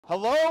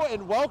Hello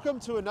and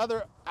welcome to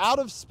another out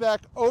of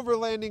spec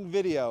overlanding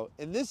video.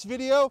 In this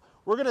video,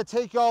 we're gonna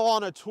take y'all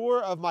on a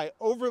tour of my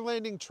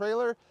overlanding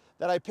trailer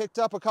that I picked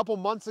up a couple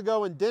months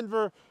ago in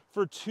Denver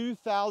for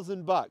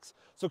 2,000 bucks.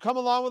 So come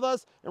along with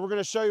us and we're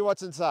gonna show you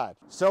what's inside.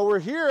 So we're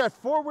here at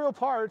 4 Wheel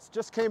Parts,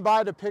 just came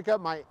by to pick up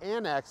my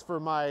annex for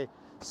my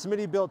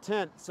Smitty Built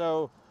tent.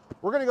 So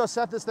we're gonna go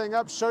set this thing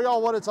up, show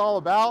y'all what it's all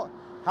about,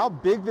 how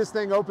big this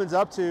thing opens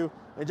up to,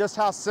 and just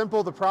how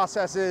simple the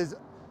process is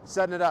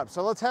setting it up.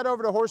 So let's head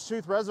over to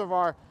Horsetooth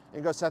Reservoir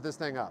and go set this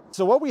thing up.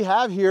 So what we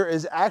have here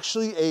is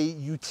actually a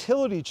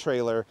utility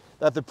trailer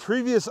that the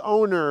previous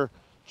owner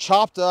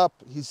chopped up.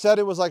 He said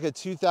it was like a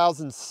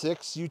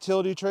 2006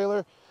 utility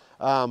trailer.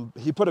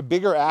 He put a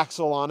bigger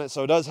axle on it,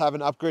 so it does have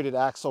an upgraded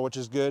axle, which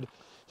is good.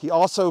 He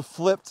also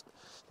flipped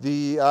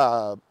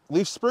the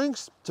leaf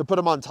springs to put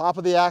them on top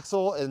of the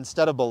axle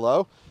instead of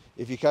below,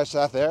 if you catch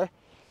that there.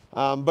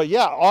 But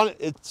yeah,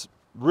 it's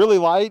really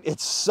light.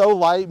 It's so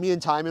light, me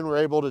and Timon were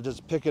able to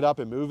just pick it up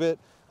and move it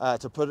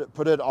to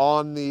put it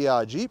on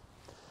the Jeep.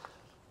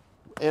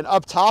 And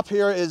up top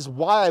here is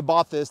why I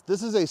bought this.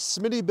 This is a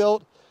Smitty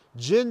Built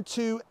Gen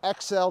 2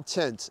 XL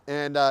tent.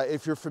 And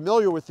if you're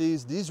familiar with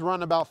these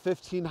run about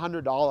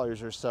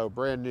 $1,500 or so,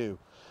 brand new.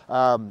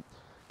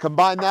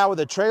 Combine that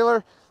with a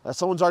trailer that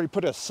someone's already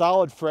put a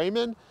solid frame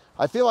in,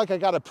 I feel like I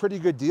got a pretty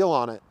good deal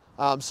on it.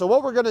 So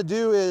what we're gonna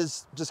do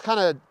is just kind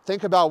of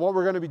think about what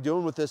we're gonna be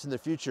doing with this in the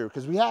future,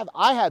 because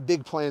I have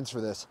big plans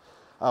for this.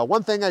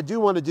 One thing I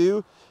do want to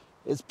do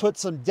is put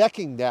some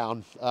decking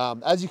down.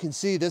 As you can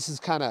see, this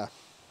is kind of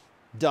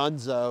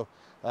dunzo,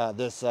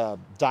 this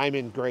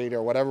diamond grade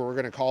or whatever we're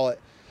gonna call it.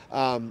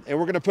 And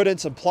we're gonna put in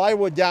some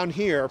plywood down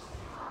here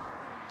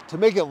to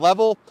make it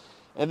level.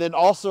 And then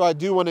also I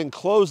do want to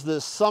enclose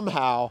this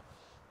somehow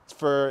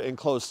for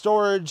enclosed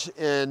storage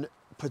and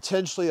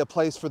potentially a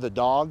place for the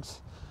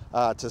dogs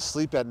to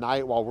sleep at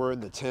night while we're in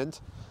the tent,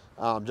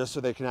 just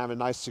so they can have a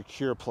nice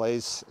secure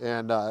place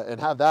and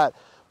have that.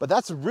 But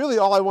that's really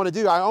all I want to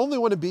do. I only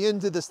want to be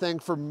into this thing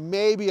for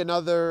maybe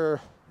another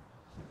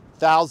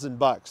 1,000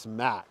 bucks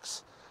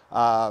max,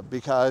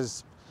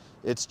 because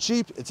it's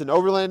cheap. It's an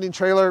overlanding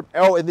trailer.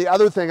 Oh, and the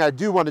other thing I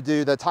do want to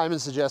do that Timon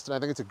suggested, I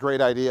think it's a great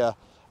idea.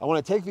 I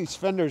want to take these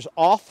fenders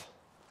off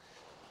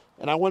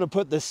and I want to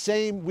put the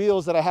same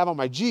wheels that I have on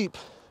my Jeep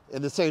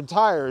and the same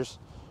tires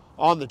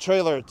on the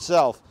trailer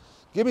itself.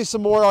 Give me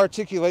some more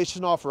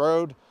articulation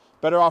off-road,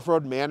 better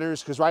off-road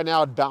manners, because right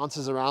now it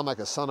bounces around like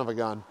a son of a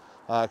gun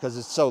because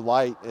it's so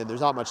light and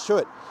there's not much to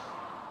it.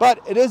 But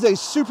it is a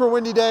super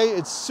windy day.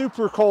 It's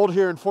super cold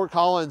here in Fort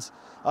Collins.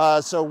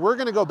 So we're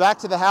gonna go back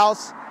to the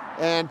house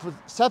and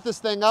set this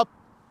thing up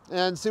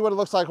and see what it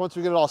looks like once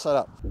we get it all set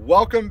up.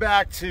 Welcome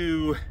back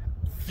to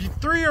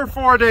 3 or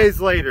 4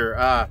 days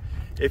later.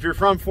 If you're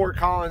from Fort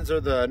Collins or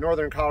the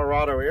northern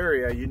Colorado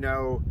area, you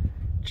know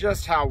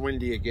just how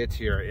windy it gets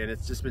here, and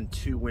it's just been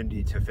too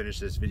windy to finish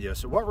this video.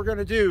 So what we're going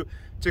to do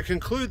to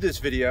conclude this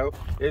video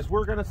is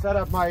we're going to set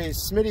up my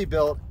Smitty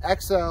Built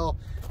XL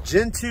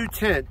Gen 2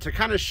 tent to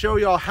kind of show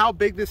y'all how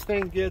big this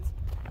thing gets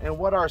and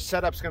what our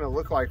setup's going to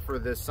look like for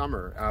this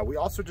summer. We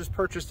also just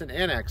purchased an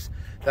annex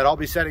that I'll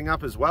be setting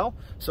up as well.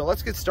 So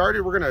let's get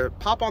started. We're going to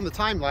pop on the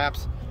time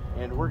lapse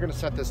and we're going to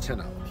set this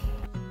tent up.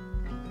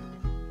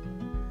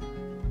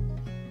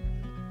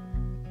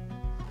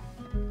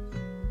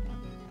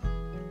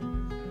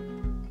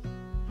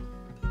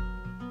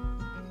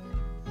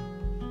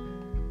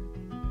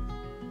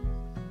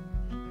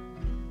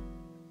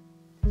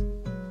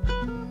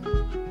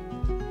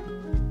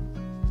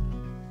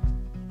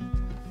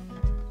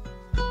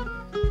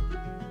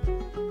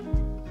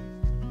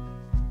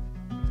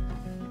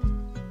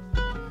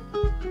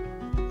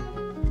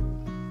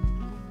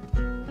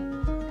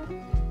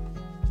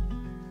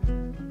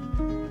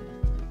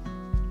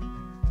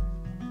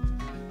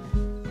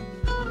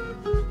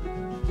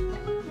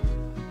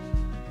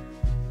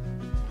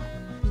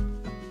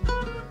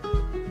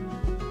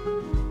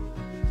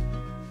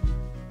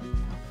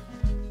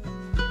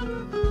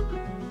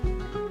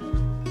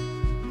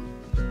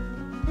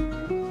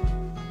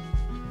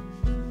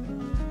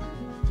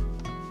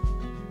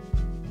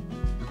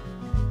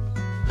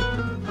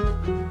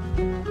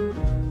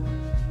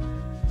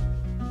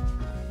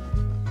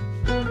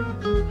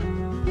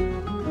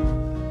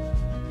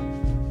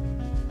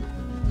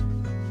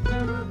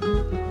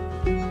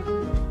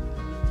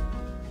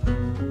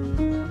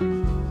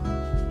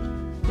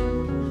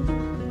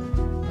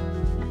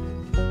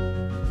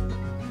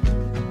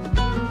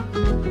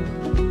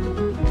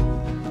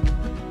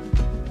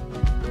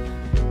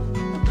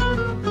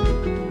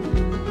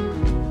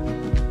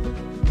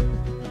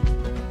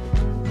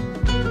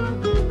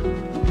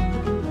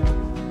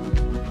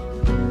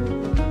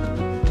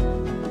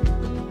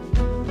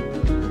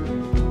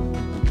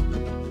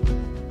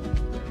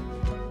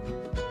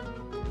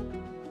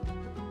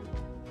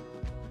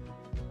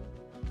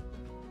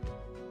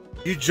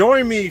 You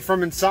join me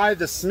from inside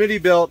the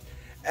Smitty Built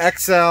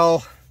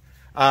XL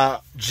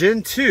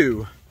Gen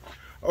 2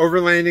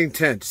 overlanding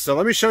tent. So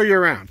let me show you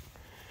around.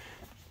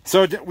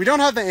 So we don't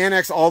have the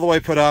annex all the way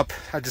put up.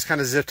 I just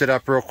kind of zipped it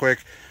up real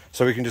quick.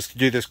 so we can just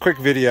do this quick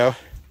video.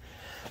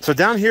 So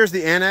down here's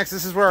the annex.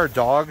 This is where our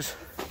dogs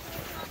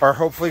are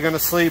hopefully going to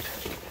sleep,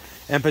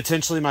 and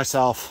potentially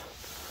myself.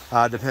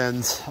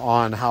 Depends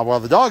on how well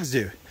the dogs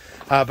do.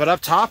 But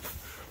up top,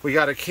 we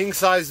got a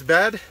king-size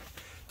bed,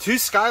 2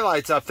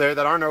 skylights up there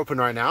that aren't open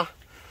right now.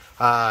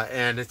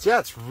 And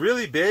it's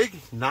really big,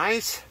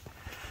 nice.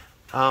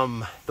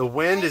 The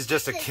wind is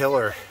just a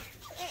killer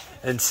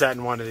in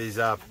setting one of these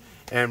up.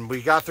 And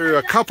we got through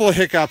a couple of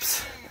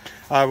hiccups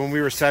when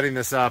we were setting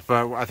this up,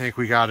 but I think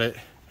we got it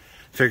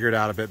figured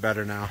out a bit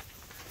better now.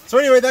 So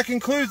anyway, that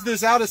concludes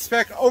this out of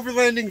spec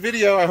overlanding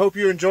video. I hope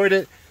you enjoyed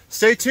it.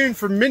 Stay tuned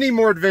for many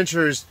more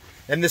adventures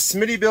in this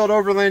Smitty Built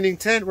overlanding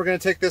tent. We're going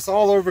to take this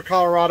all over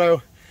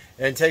Colorado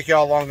and take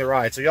y'all along the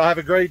ride. So y'all have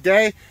a great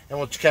day, and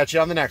we'll catch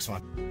you on the next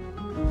one.